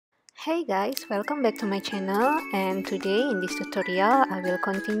Hey guys, welcome back to my channel, and today in this tutorial I will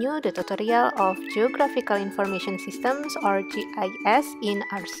continue the tutorial of Geographical Information Systems or GIS in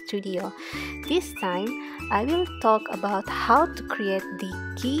RStudio. This time I will talk about how to create the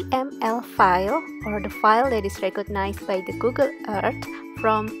KML file or the file that is recognized by the Google Earth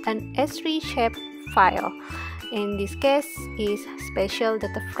from an S3 shape file. In this case is special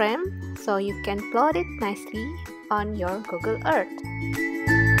data frame, so you can plot it nicely on your Google Earth.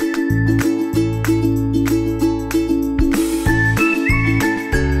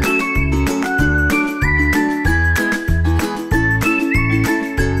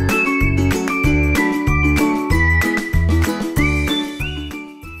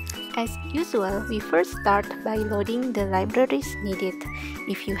 As usual, we first start by loading the libraries needed.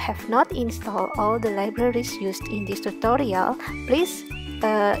 If you have not installed all the libraries used in this tutorial, please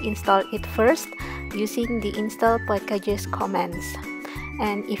install it first using the install packages commands.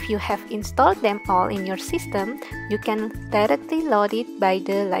 And if you have installed them all in your system, you can directly load it by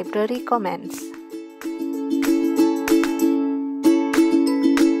the library commands.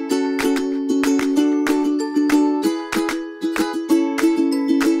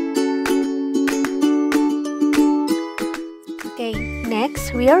 Okay,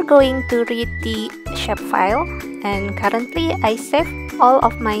 next we are going to read the shapefile, and currently I save all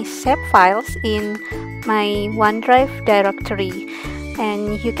of my shapefiles in my OneDrive directory.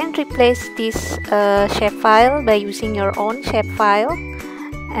 And you can replace this shapefile by using your own shapefile,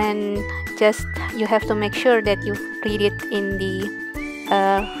 and just you have to make sure that you read it in the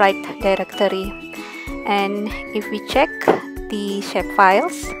right directory. And if we check the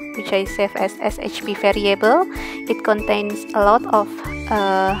shapefiles, which I save as SHP variable, it contains a lot of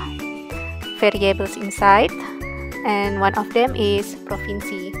variables inside, and one of them is province.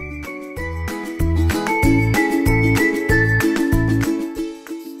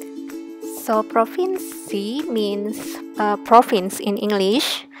 So province means province in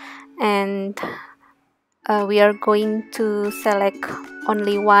English, and we are going to select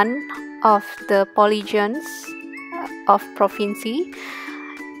only one of the polygons of province,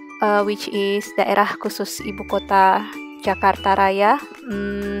 which is Daerah Khusus Ibu Kota Jakarta Raya.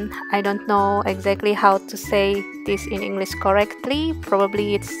 I don't know exactly how to say this in English correctly.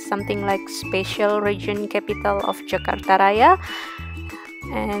 Probably it's something like Special Region Capital of Jakarta Raya.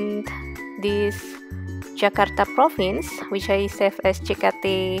 And this Jakarta province, which I save as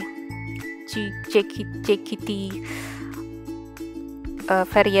JKT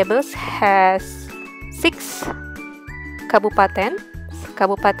variables, has 6 kabupaten.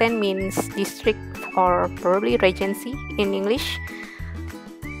 Kabupaten means district or probably regency in English.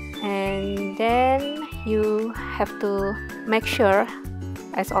 And then you have to make sure,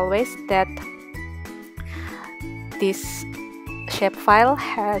 as always, that this shapefile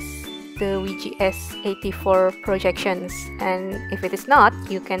has the WGS84 projections, and if it is not,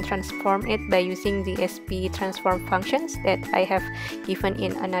 you can transform it by using the SP transform functions that I have given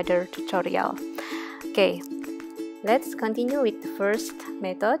in another tutorial. Okay, let's continue with the first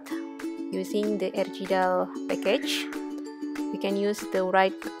method using the RGDAL package. We can use the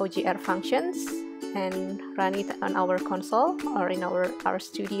write OGR functions and run it on our console or in our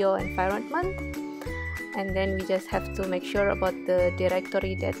RStudio environment. And then we just have to make sure about the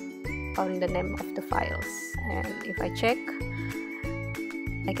directory that on the name of the files. And if I check,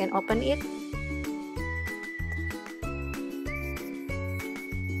 I can open it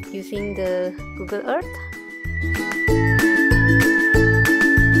using the Google Earth.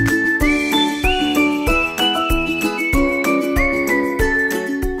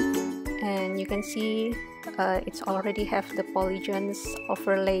 And you can see it's already have the polygons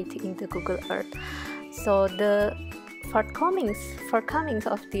overlaid in the Google Earth. So the shortcomings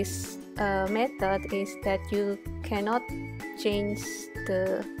of this method is that you cannot change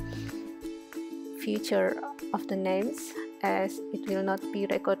the future of the names, as it will not be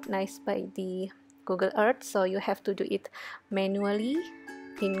recognized by the Google Earth. So you have to do it manually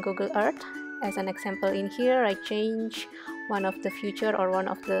in Google Earth. As an example, in here I change one of the future or one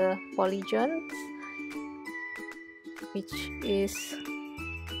of the polygons, which is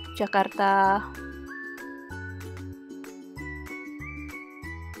Jakarta.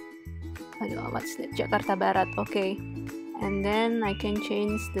 What's that? Jakarta Barat. Okay, and then I can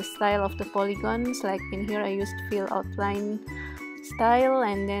change the style of the polygons. Like in here I used fill outline style,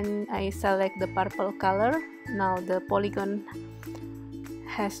 and then I select the purple color. Now the polygon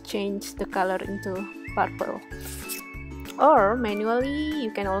has changed the color into purple. Or manually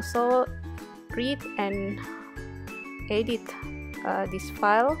you can also read and edit this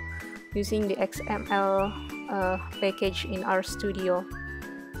file using the XML package in RStudio.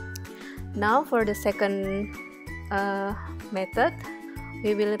 Now for the second method,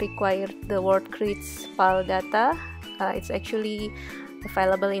 we will require the word grids file data. It's actually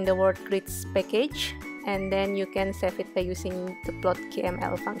available in the word grids package, and then you can save it by using the plot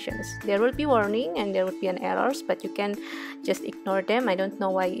KML functions. There will be warning and there will be an errors, but you can just ignore them. I don't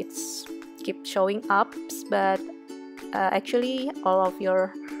know why it's keep showing up, but actually all of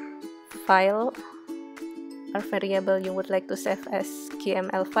your file or variable you would like to save as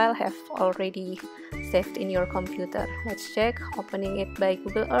KML file have already saved in your computer. Let's check, opening it by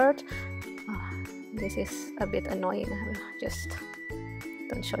Google Earth. This is a bit annoying. I will just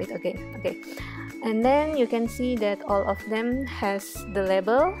don't show it again. Okay, and then you can see that all of them has the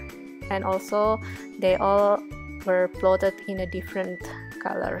label, and also they all were plotted in a different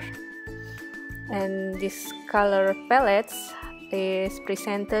color. And this color palettes is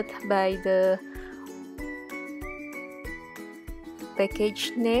presented by the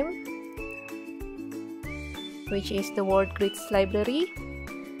package name, which is the word grids library.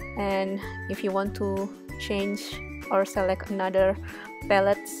 And if you want to change or select another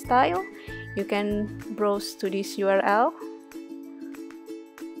palette style, you can browse to this URL.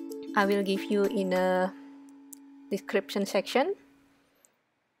 I will give you in a description section.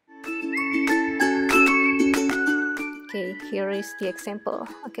 Okay, here is the example.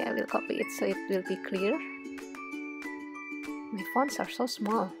 Okay, I will copy it so it will be clear. My fonts are so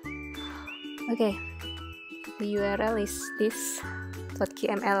small. Okay, the URL is this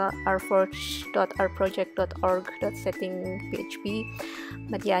 .kml rforge.rproject.org.setting.php.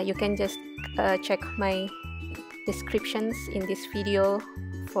 But yeah, you can just check my descriptions in this video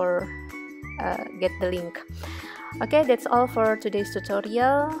for get the link. Okay, that's all for today's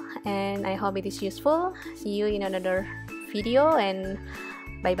tutorial, and I hope it is useful. See you in another video, and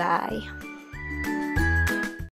bye bye.